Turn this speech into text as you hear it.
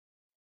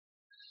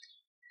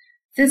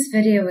This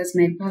video was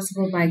made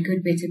possible by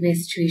Good Better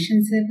Best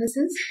Tuition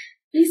Services.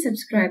 Please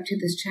subscribe to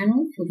this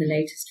channel for the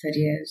latest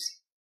videos.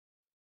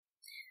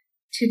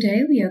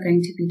 Today we are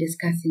going to be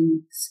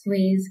discussing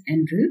squares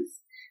and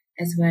roots,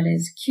 as well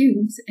as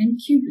cubes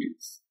and cube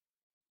roots.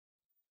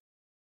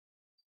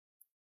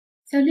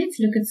 So let's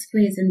look at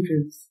squares and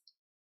roots.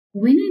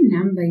 When a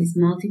number is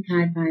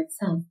multiplied by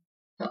itself,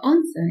 the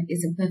answer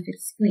is a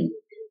perfect square.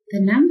 The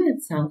number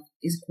itself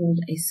is called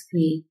a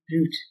square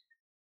root.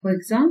 For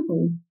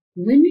example,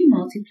 when we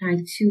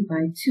multiply 2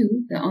 by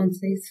 2, the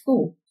answer is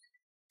 4.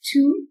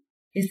 2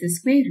 is the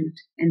square root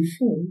and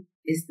 4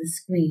 is the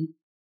square.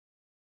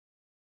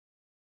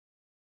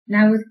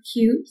 Now with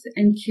cubes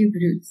and cube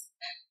roots.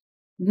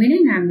 When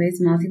a number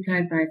is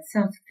multiplied by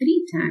itself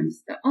 3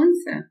 times, the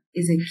answer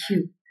is a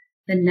cube.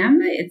 The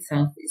number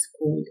itself is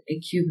called a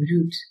cube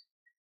root.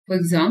 For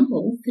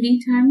example,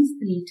 3 times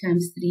 3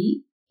 times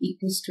 3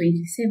 equals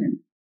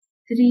 27.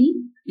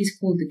 3 is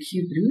called the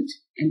cube root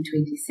and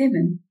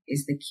 27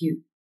 is the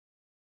cube.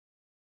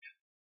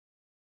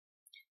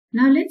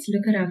 Now let's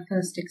look at our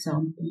first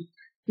example.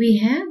 We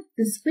have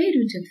the square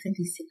root of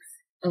 36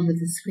 over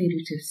the square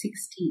root of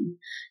 16.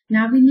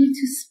 Now we need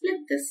to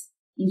split this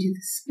into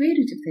the square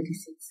root of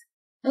 36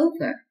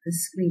 over the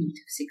square root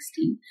of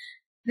 16.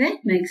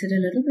 That makes it a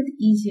little bit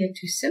easier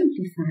to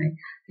simplify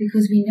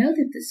because we know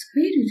that the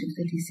square root of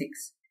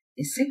 36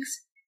 is 6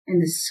 and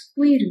the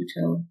square root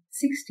of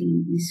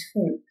 16 is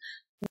 4.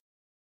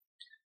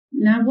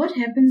 Now what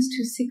happens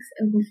to 6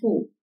 over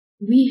 4?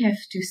 We have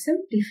to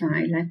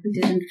simplify like we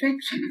did in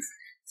fractions.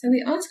 So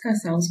we ask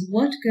ourselves,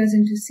 what goes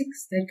into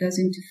 6 that goes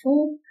into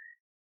 4?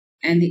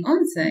 And the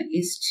answer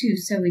is 2.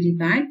 So we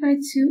divide by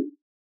 2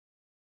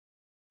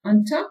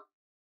 on top,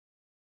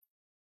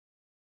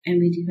 and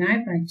we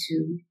divide by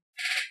 2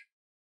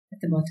 at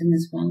the bottom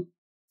as well.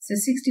 So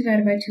 6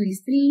 divided by 2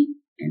 is 3,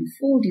 and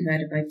 4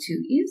 divided by 2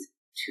 is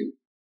 2,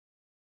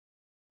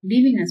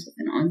 leaving us with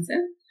an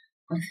answer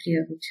of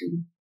 3 over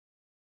 2.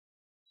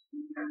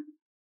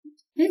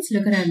 Let's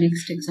look at our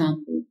next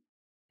example.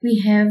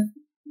 We have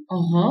a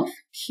half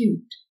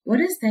cubed. What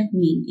does that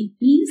mean? It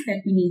means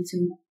that we need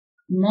to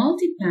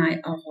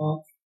multiply a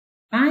half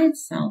by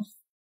itself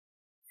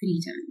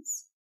 3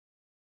 times.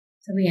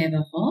 So we have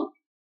a half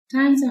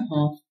times a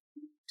half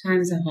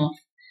times a half.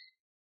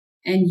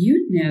 And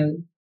you know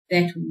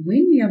that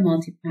when we are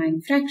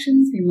multiplying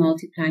fractions, we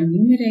multiply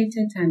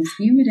numerator times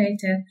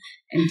numerator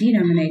and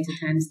denominator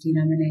times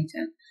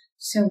denominator.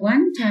 So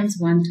 1 times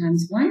 1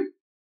 times 1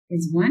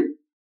 is 1.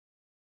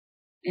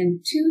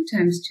 And 2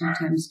 times 2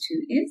 times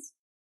 2 is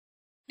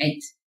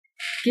 8,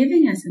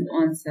 giving us an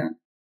answer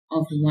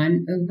of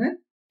 1 over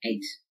 8.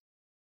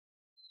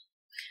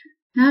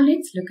 Now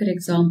let's look at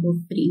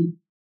example 3.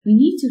 We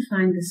need to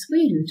find the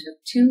square root of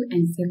 2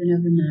 and 7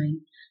 over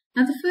 9.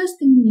 Now the first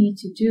thing we need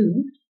to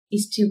do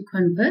is to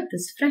convert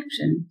this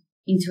fraction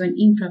into an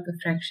improper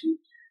fraction,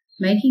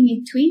 making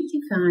it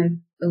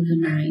 25 over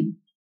 9.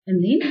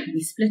 And then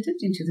we split it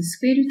into the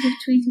square root of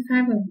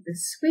 25 over the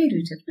square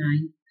root of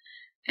 9.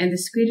 And the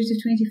square root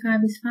of 25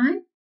 is 5,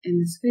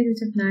 and the square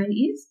root of 9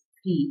 is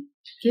 3,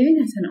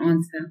 giving us an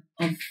answer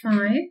of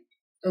 5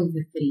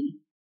 over 3.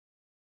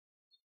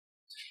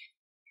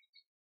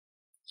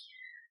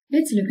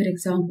 Let's look at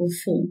example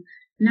 4.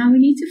 Now we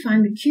need to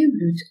find the cube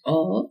root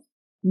of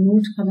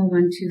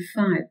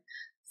 0,125.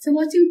 So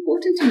what's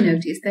important to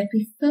note is that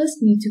we first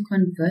need to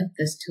convert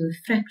this to a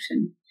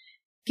fraction,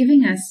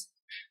 giving us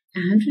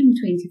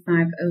 125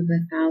 over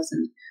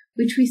 1,000,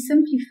 which we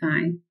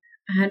simplify.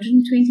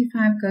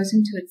 125 goes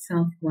into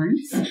itself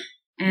once,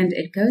 and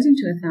it goes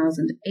into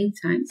 1,000 8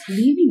 times,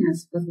 leaving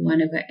us with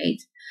 1 over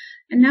 8.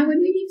 And now when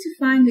we need to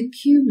find the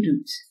cube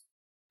root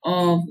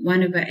of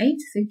 1 over 8,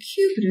 the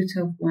cube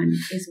root of 1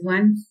 is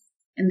 1,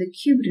 and the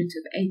cube root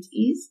of 8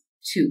 is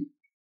 2,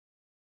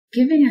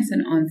 giving us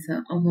an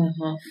answer of a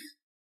half.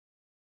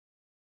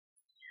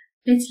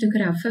 Let's look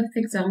at our fifth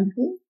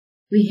example.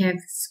 We have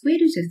the square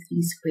root of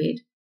 3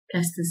 squared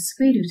plus the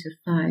square root of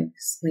 5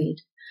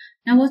 squared.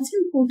 Now what's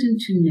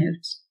important to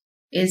note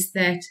is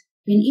that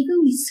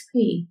whenever we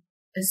square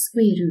a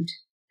square root,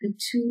 the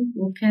two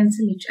will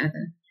cancel each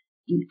other.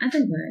 In other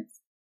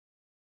words,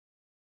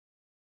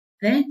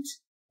 that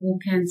will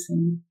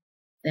cancel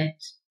that,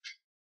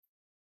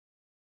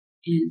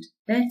 and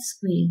that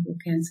square will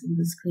cancel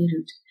the square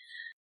root.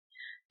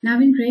 Now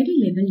in grade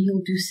 11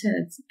 you'll do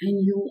surds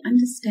and you'll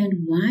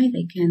understand why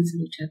they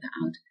cancel each other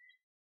out.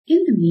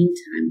 In the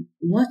meantime,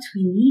 what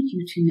we need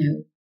you to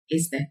know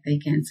is that they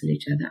cancel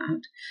each other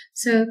out.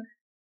 So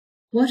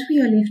what we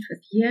are left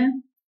with here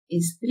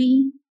is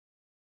 3,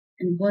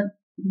 and what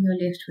we are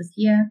left with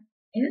here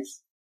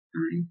is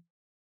 5.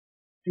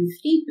 And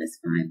 3 plus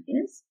 5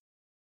 is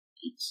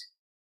 8.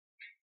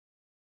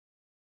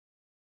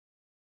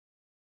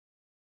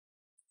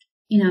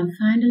 In our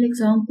final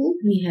example,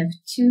 we have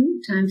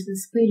 2 times the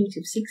square root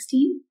of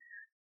 16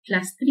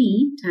 plus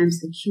 3 times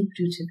the cube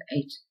root of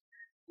 8.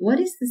 What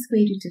is the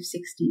square root of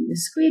 16? The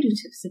square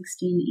root of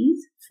 16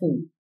 is 4.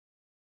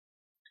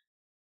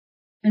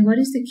 And what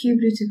is the cube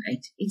root of 8?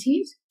 It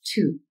is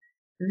 2.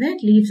 That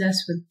leaves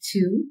us with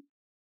 2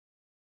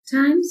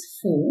 times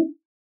 4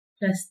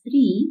 plus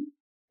 3,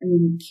 and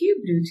when we cube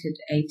rooted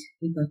 8,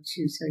 we got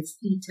 2. So it's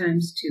 3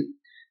 times 2.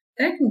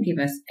 That will give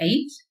us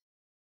 8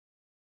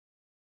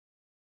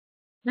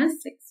 plus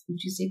 6,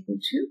 which is equal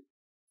to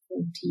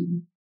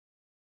 14.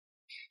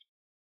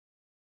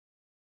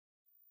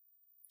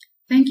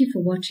 Thank you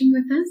for watching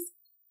with us.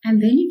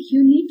 And then if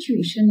you need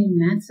tuition in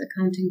maths,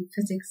 accounting,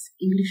 physics,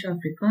 English, or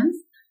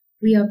Afrikaans,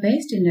 we are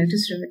based in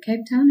Lotus River,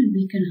 Cape Town, and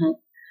we can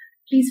help.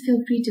 Please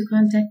feel free to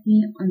contact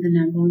me on the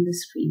number on the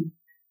screen.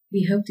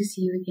 We hope to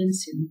see you again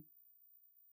soon.